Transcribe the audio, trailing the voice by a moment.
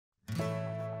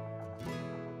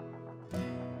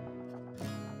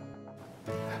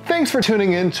Thanks for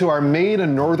tuning in to our Made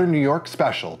in Northern New York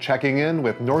special, checking in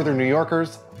with Northern New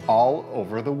Yorkers all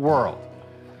over the world.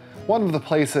 One of the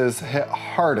places hit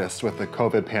hardest with the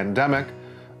COVID pandemic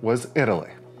was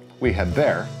Italy. We head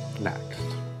there next.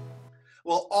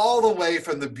 Well, all the way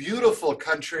from the beautiful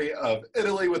country of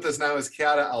Italy with us now is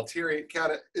Chiara Altieri.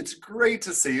 Chiara, it's great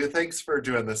to see you. Thanks for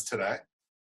doing this today.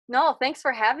 No, thanks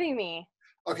for having me.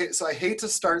 Okay, so I hate to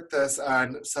start this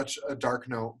on such a dark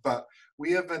note, but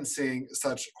we have been seeing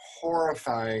such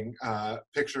horrifying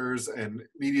pictures and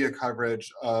media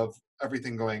coverage of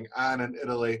everything going on in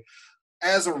Italy.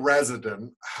 As a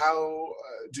resident, how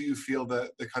do you feel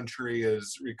that the country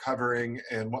is recovering,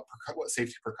 and what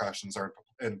safety precautions are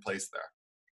in place there?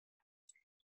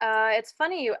 It's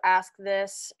funny you ask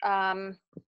this.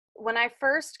 When I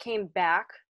first came back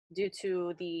due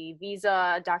to the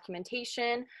visa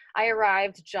documentation, I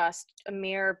arrived just a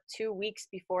mere 2 weeks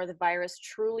before the virus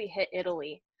truly hit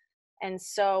Italy. And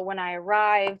so when I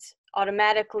arrived,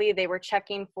 automatically they were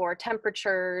checking for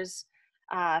temperatures,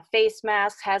 face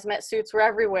masks, hazmat suits were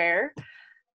everywhere,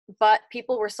 but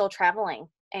people were still traveling,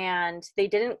 and they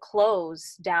didn't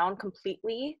close down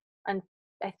completely,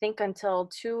 I think until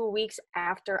 2 weeks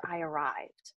after I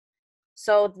arrived.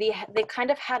 So they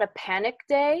kind of had a panic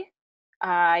day.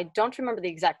 I don't remember the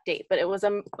exact date, but it was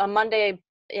a Monday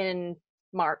in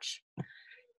March,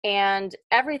 and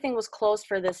everything was closed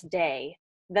for this day.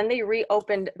 Then they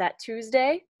reopened that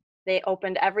Tuesday. They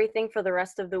opened everything for the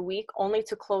rest of the week, only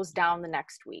to close down the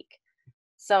next week.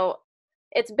 So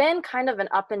it's been kind of an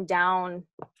up and down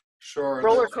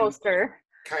roller coaster.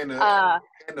 Kind of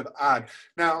odd.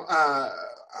 Now,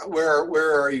 where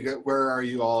are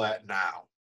you all at now?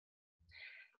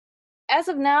 As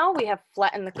of now, we have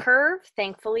flattened the curve,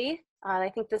 thankfully. I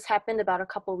think this happened about a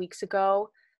couple weeks ago.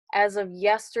 As of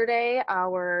yesterday,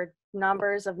 our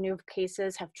numbers of new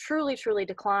cases have truly, truly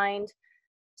declined.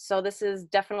 So this is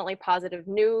definitely positive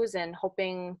news, and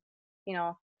hoping,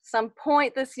 some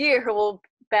point this year we'll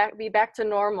be back to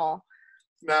normal.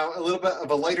 Now, a little bit of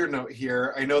a lighter note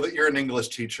here. I know that you're an English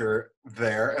teacher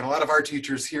there, and a lot of our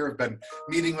teachers here have been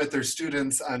meeting with their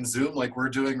students on Zoom like we're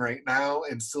doing right now,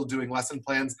 and still doing lesson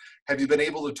plans. Have you been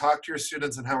able to talk to your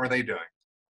students, and how are they doing?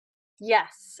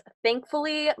 Yes.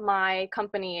 Thankfully, my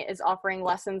company is offering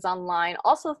lessons online,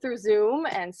 also through Zoom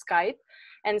and Skype.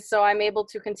 And so I'm able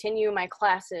to continue my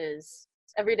classes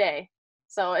every day.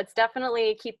 So it's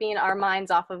definitely keeping our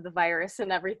minds off of the virus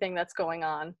and everything that's going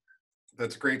on.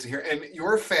 That's great to hear. And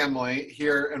your family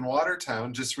here in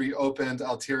Watertown just reopened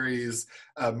Altieri's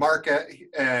market,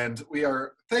 and we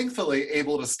are thankfully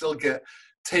able to still get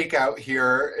takeout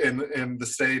here in the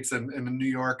States and in New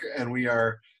York, and we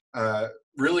are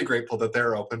really grateful that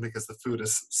they're open because the food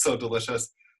is so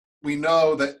delicious. We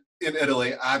know that in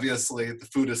Italy, obviously, the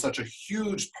food is such a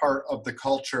huge part of the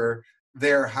culture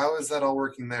there. How is that all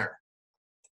working there?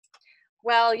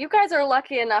 Well, you guys are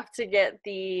lucky enough to get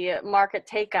the market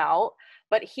takeout,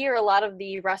 but here a lot of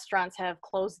the restaurants have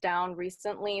closed down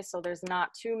recently, so there's not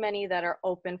too many that are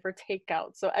open for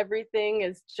takeout. So everything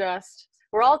is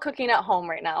we're all cooking at home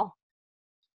right now.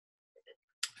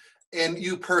 And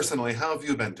you personally, how have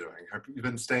you been doing? Have you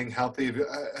been staying healthy?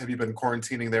 Have you been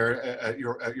quarantining there at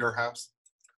your house?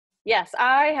 Yes,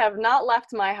 I have not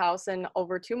left my house in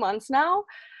over 2 months now.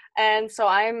 And so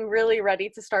I'm really ready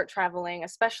to start traveling,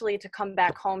 especially to come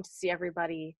back home to see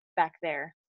everybody back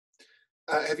there.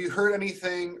 Have you heard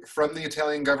anything from the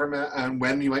Italian government on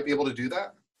when you might be able to do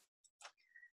that?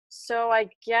 So I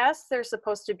guess there's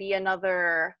supposed to be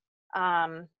another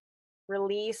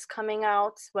release coming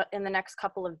out in the next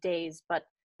couple of days. But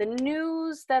the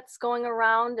news that's going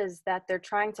around is that they're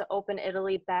trying to open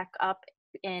Italy back up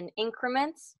in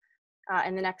increments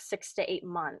in the next 6 to 8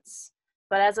 months.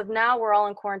 But as of now, we're all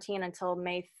in quarantine until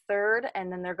May 3rd, and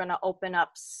then they're going to open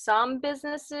up some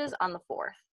businesses on the 4th.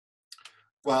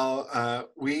 Well,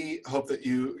 we hope that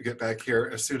you get back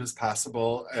here as soon as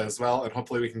possible as well, and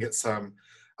hopefully we can get some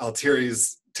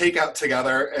Altieri's takeout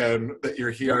together, and that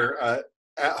you're here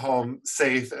at home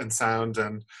safe and sound.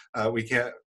 And we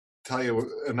can't tell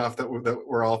you enough that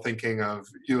we're all thinking of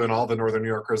you and all the Northern New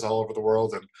Yorkers all over the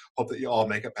world, and hope that you all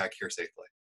make it back here safely.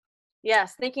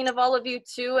 Yes, thinking of all of you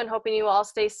too, and hoping you all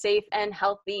stay safe and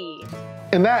healthy.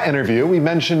 In that interview, we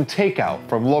mentioned takeout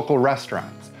from local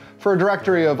restaurants. For a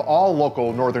directory of all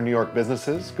local Northern New York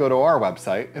businesses, go to our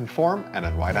website,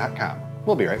 informnny.com.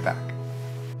 We'll be right back.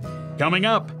 Coming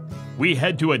up, we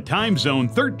head to a time zone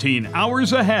 13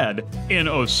 hours ahead in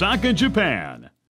Osaka, Japan.